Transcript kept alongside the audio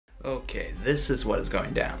Okay, this is what is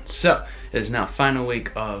going down. So, it is now final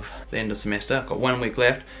week of the end of semester. I've got 1 week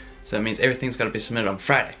left, so it means everything's got to be submitted on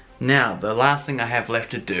Friday. Now, the last thing I have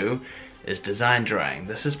left to do is design drawing.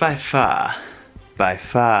 This is by far,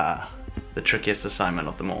 the trickiest assignment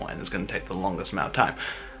of them all, and it's going to take the longest amount of time.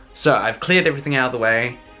 So, I've cleared everything out of the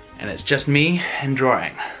way, and it's just me and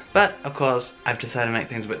drawing. But, of course, I've decided to make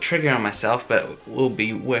things a bit trickier on myself, but will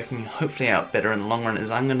be working hopefully out better in the long run,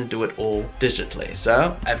 is I'm going to do it all digitally.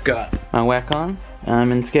 So, I've got my Wacom,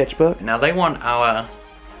 I'm in Sketchbook. Now, they want our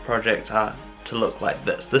projects to look like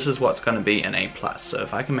this. This is what's going to be an A+. So,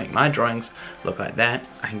 if I can make my drawings look like that,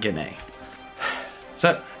 I can get an A.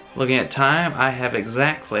 So, looking at time, I have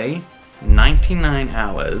exactly 99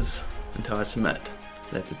 hours until I submit.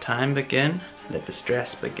 Let the time begin, let the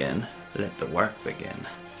stress begin, let the work begin.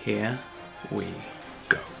 Here we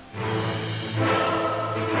go.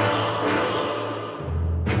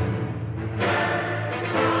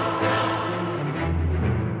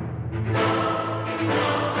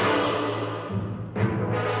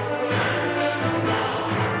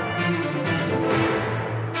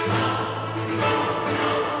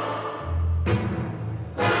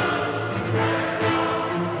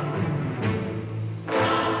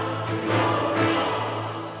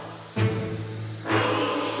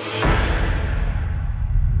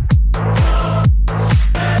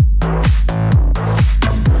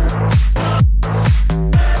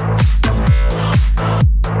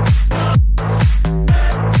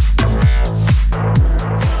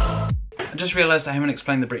 I realized I haven't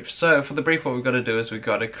explained the brief. So for the brief, what we've got to do is we've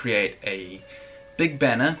got to create a big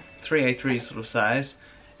banner, 3A3 sort of size,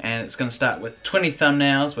 and it's going to start with 20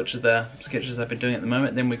 thumbnails, which are the sketches I've been doing at the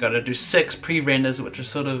moment. Then we've got to do 6 pre-renders, which are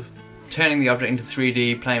sort of turning the object into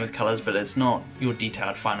 3D, playing with colors, but it's not your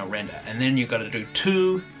detailed final render. And then you've got to do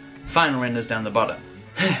 2 final renders down the bottom.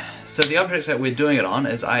 So the objects that we're doing it on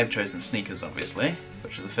is, I've chosen sneakers obviously,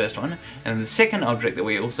 which is the first one. And the second object that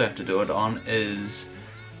we also have to do it on is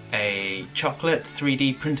a chocolate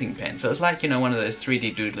 3D printing pen. So it's like, you know, one of those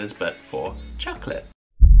 3D doodlers, but for chocolate.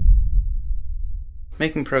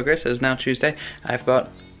 Making progress. It is now Tuesday. I've got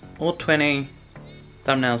all 20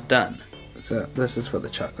 thumbnails done. So this is for the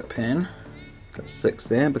chocolate pen. Got 6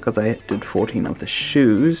 there because I did 14 of the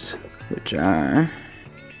shoes, which are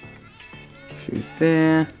shoes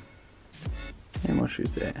there and more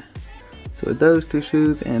shoes there. So with those 2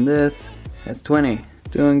 shoes and this, that's 20.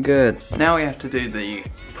 Doing good. Now we have to do the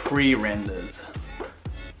pre-renders.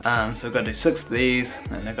 So we've got to do 6 of these,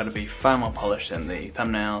 and they've got to be far more polished than the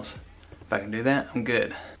thumbnails. If I can do that, I'm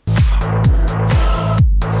good.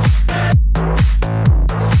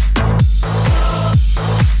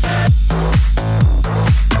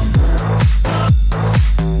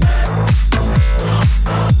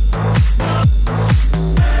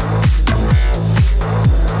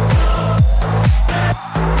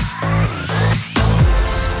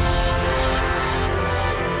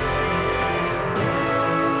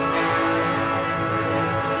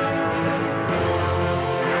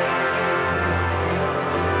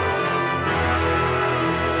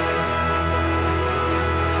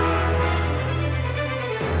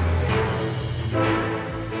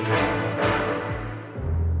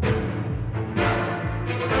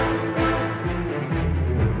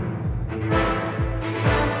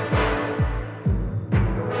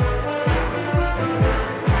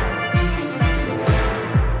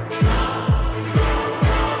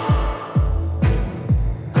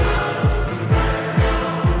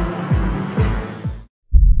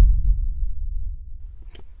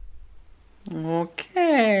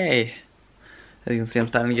 Okay, as you can see, I'm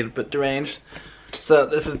starting to get a bit deranged. So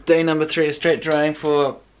this is day number 3 of straight drawing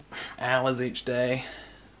for hours each day.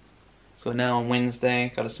 So we're now on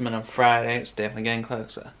Wednesday, got to submit on Friday, it's definitely getting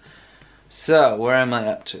closer. So, where am I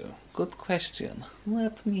up to? Good question.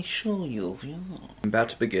 Let me show you. I'm about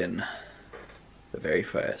to begin the very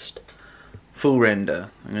first full render.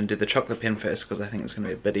 I'm going to do the chocolate pen first because I think it's going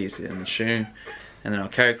to be a bit easier than the shoe. And then I'll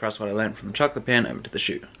carry across what I learned from the chocolate pen over to the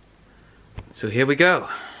shoe. So here we go,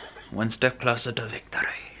 one step closer to victory.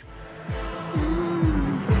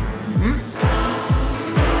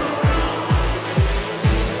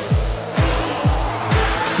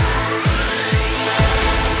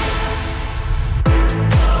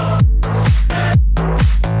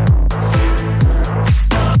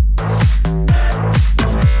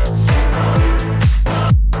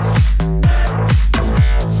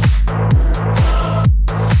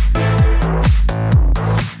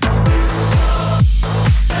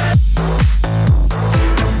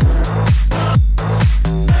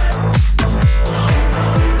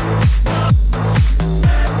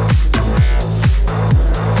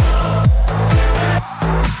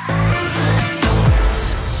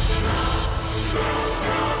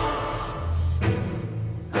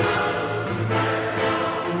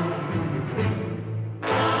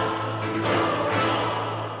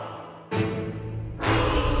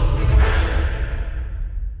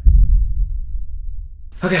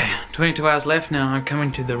 Okay, 22 hours left now. I'm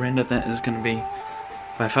coming to the render that is going to be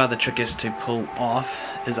by far the trickiest to pull off,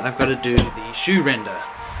 is I've got to do the shoe render.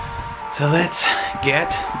 So let's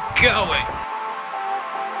get going.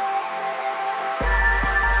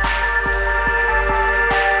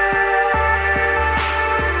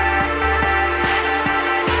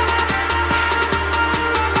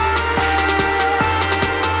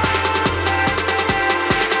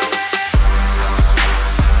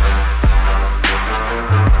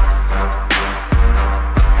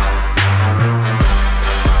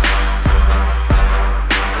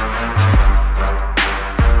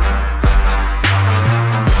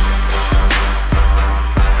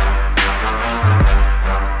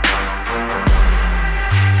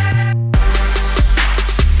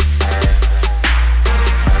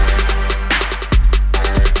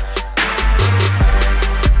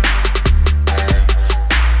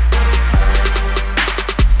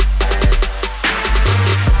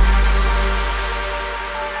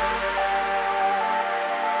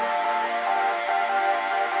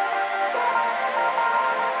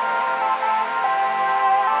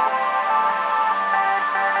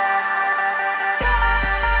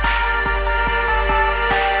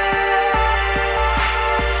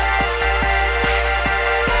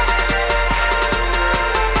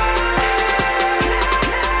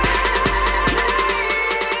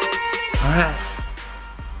 Alright,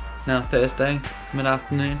 now Thursday,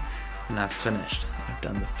 mid-afternoon, and I've finished. I've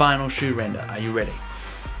done the final shoe render. Are you ready?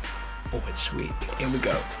 Oh, it's sweet. Here we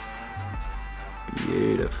go.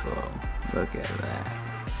 Beautiful. Look at that.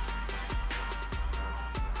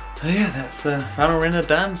 So yeah, that's the final render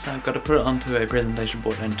done, so I've got to put it onto a presentation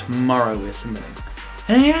board, and tomorrow we're submitting.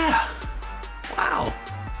 And yeah! Wow!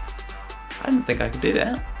 I didn't think I could do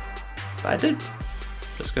that, but I did.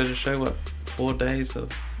 Just goes to show what 4 days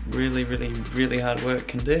of really hard work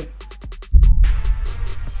can do.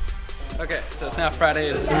 Okay, so it's now Friday,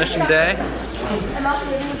 it's submission day,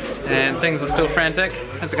 and things are still frantic.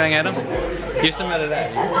 How's it going, Adam? You submitted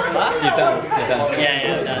that. You've done.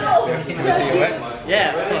 Yeah, I've done. Can we see your work?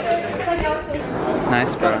 Yeah, of course.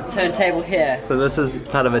 Nice, bro. Turntable here. So this is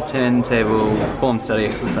part of a turntable form study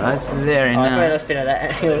exercise. Very Oh, nice. let's spin at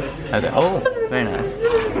that. Okay. Oh, very nice.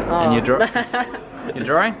 And you're drawing? You're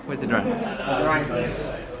drawing? Where's your drawing?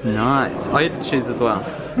 Nice. Oh, you did shoes as well.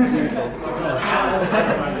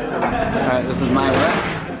 Alright, this is my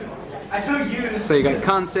work. So you got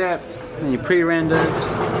concepts, then your pre-renders.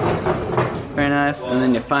 Very nice. And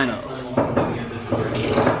then your finals.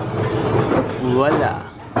 Voila.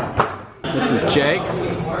 This is Jake's.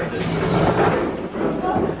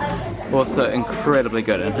 Also incredibly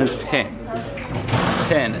good. And his pen.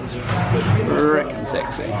 Pen is frickin'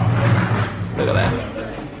 sexy. Look at that.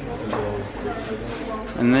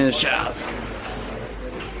 And then Shaz.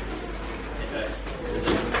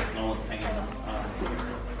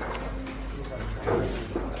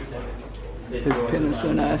 His pen is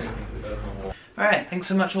so nice. Alright, thanks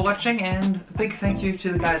so much for watching, and a big thank you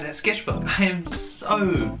to the guys at Sketchbook. I am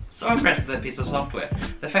so impressed with that piece of software.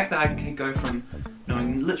 The fact that I can go from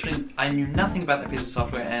knowing literally, I knew nothing about that piece of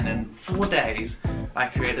software, and in 4 days I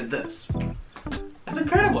created this. It's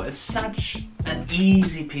incredible. It's such an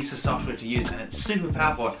easy piece of software to use, and it's super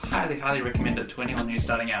powerful. I'd highly recommend it to anyone who's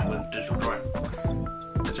starting out with digital drawing.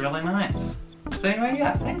 It's really nice. So anyway,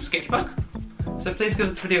 yeah, thanks Sketchbook. So please give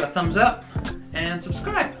this video a thumbs up and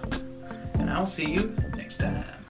subscribe. And I'll see you next time.